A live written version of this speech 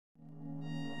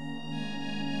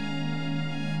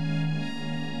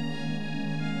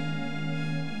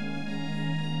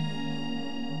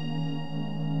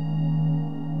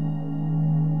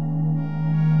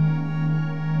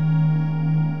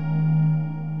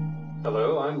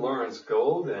Lance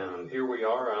Gold, and here we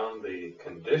are on the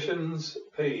conditions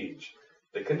page.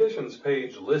 The conditions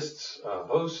page lists a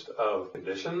host of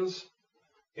conditions,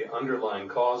 the underlying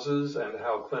causes, and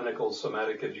how clinical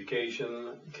somatic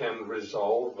education can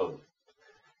resolve them.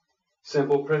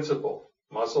 Simple principle: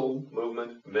 muscle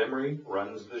movement memory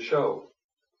runs the show.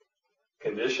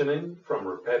 Conditioning from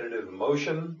repetitive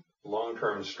motion,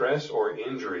 long-term stress, or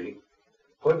injury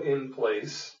put in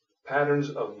place patterns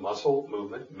of muscle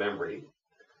movement memory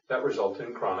that result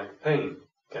in chronic pain.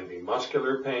 It can be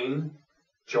muscular pain,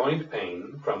 joint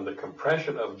pain from the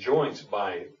compression of joints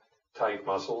by tight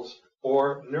muscles,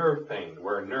 or nerve pain,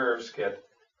 where nerves get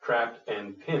trapped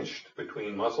and pinched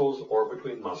between muscles or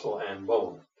between muscle and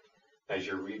bone. As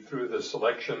you read through the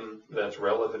selection that's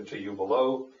relevant to you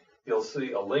below, you'll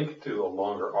see a link to a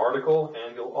longer article,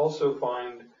 and you'll also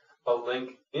find a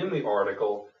link in the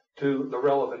article to the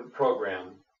relevant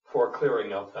program for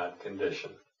clearing up that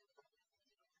condition.